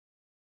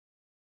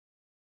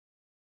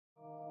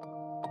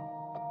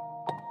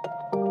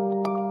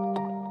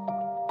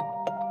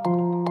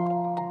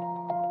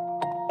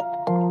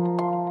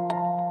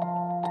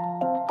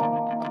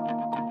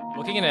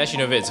Working at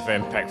SGInnovate is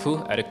very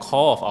impactful. At the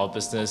core of our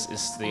business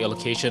is the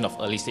allocation of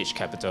early stage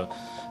capital.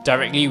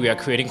 Directly, we are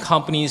creating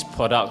companies,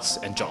 products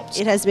and jobs.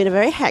 It has been a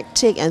very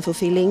hectic and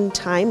fulfilling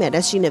time at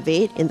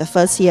SGInnovate in the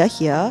first year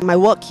here. My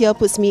work here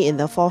puts me in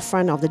the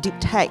forefront of the deep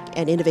tech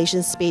and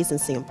innovation space in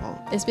Singapore.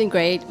 It's been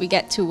great. We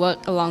get to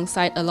work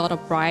alongside a lot of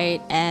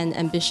bright and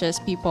ambitious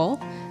people,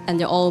 and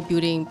they're all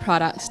building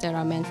products that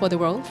are meant for the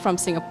world from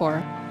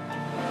Singapore.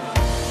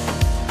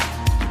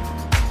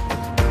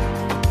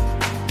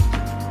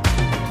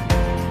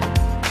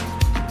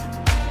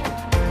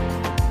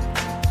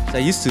 I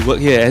used to work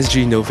here at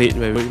SGInnovate,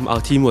 where our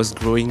team was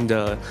growing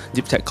the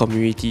deep tech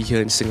community here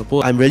in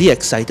Singapore. I'm really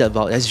excited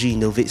about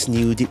SGInnovate's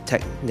new deep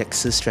tech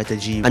nexus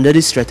strategy. Under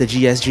this strategy,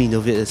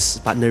 SGInnovate is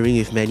partnering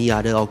with many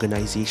other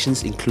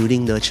organizations,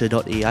 including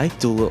Nurture.ai,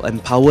 to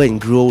empower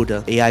and grow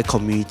the AI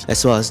community,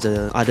 as well as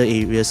the other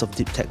areas of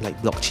deep tech like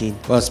blockchain.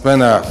 Well, it's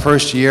been a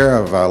first year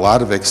of a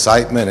lot of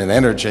excitement and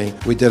energy.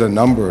 We did a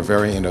number of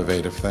very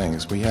innovative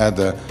things. We had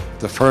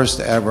the first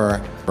ever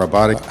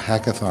robotic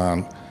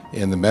hackathon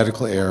in the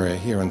medical area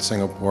here in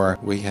Singapore.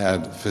 We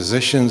had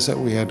physicians that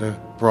we had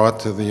brought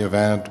to the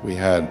event, we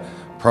had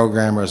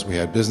programmers, we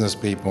had business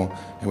people,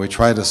 and we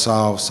tried to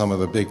solve some of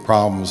the big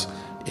problems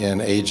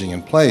in aging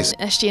in place.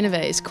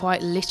 SGInnovate is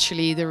quite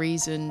literally the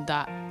reason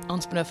that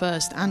Entrepreneur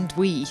First and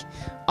we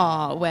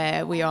are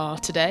where we are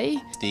today.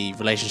 The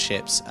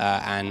relationships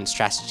and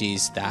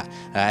strategies that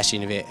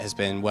SGInnovate has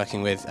been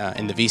working with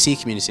in the VC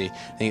community,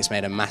 I think it's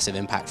made a massive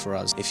impact for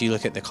us. If you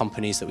look at the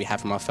companies that we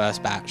had from our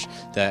first batch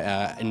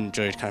that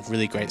enjoyed kind of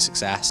really great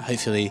success,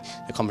 hopefully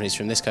the companies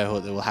from this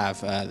cohort that will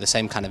have the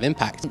same kind of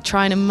impact.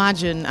 Try and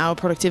imagine our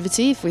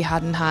productivity if we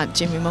hadn't had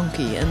Jimmy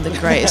Monkey and the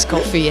greatest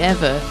coffee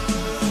ever.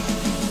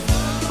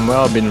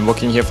 Well, I've been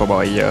working here for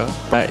about a year.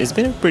 It's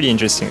been a pretty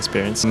interesting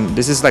experience.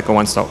 This is like a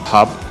one-stop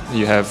hub.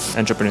 You have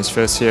Entrepreneurs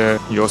First here.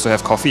 You also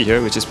have coffee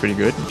here, which is pretty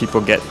good.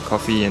 People get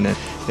coffee and then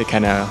they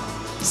kind of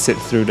sit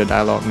through the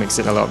dialogue, makes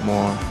it a lot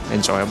more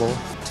enjoyable.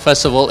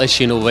 First of all,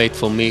 SGInnovate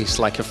for me is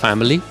like a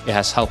family. It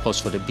has helped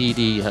us for the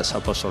BD, it has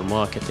helped us for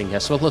marketing, it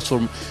has helped us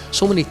for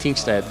so many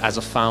things that as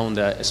a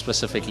founder,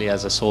 specifically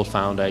as a sole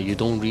founder, you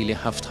don't really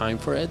have time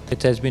for it.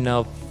 It has been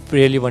a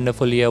really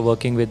wonderful year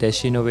working with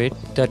SGInnovate.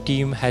 The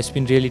team has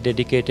been really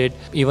dedicated.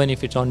 Even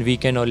if it's on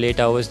weekend or late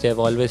hours, they have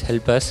always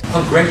helped us.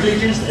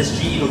 Congratulations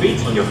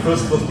SGInnovate on your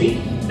first birthday.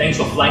 Thanks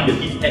for flying the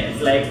deep tech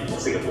flag for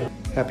Singapore.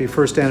 Happy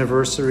first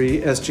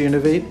anniversary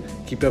SGInnovate.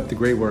 Keep up the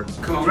great work.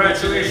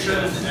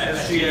 Congratulations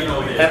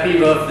SGInnovate. Happy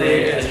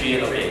birthday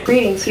SGInnovate.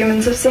 Greetings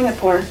humans of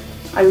Singapore.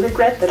 I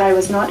regret that I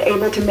was not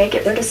able to make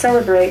it there to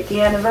celebrate the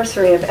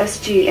anniversary of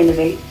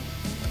SGInnovate.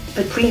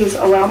 But please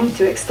allow me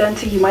to extend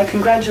to you my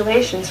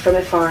congratulations from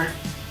afar.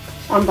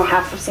 On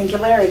behalf of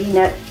Singularity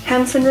Net,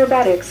 Hanson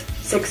Robotics,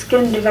 Six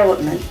Skin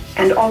Development,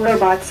 and all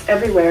robots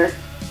everywhere,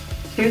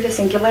 through the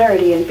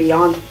Singularity and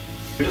beyond.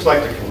 We'd just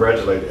like to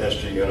congratulate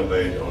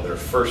SGInnovate on their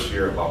first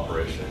year of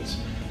operations.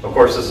 Of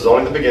course, this is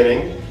only the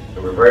beginning,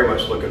 and we're very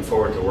much looking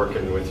forward to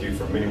working with you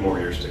for many more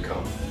years to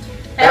come.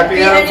 Happy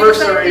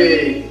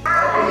anniversary!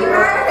 Happy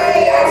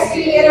birthday,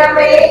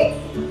 SGInnovate!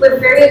 We're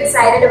very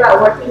excited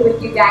about working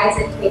with you guys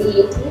in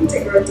 2018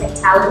 to grow tech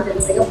talent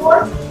in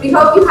Singapore. We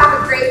hope you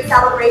have a great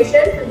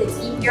celebration from the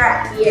team here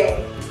at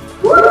PA.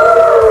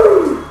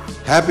 Woo!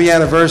 Happy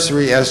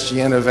anniversary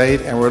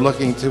SGInnovate, and we're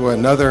looking to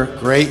another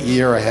great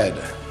year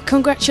ahead.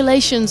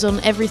 Congratulations on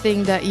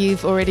everything that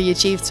you've already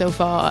achieved so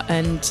far,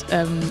 and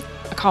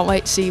I can't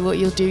wait to see what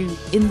you'll do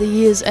in the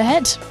years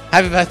ahead.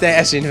 Happy birthday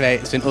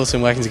SGInnovate. It's been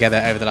awesome working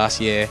together over the last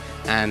year,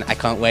 and I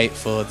can't wait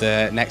for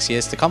the next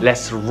years to come.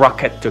 Let's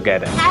rock it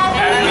together.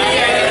 Happy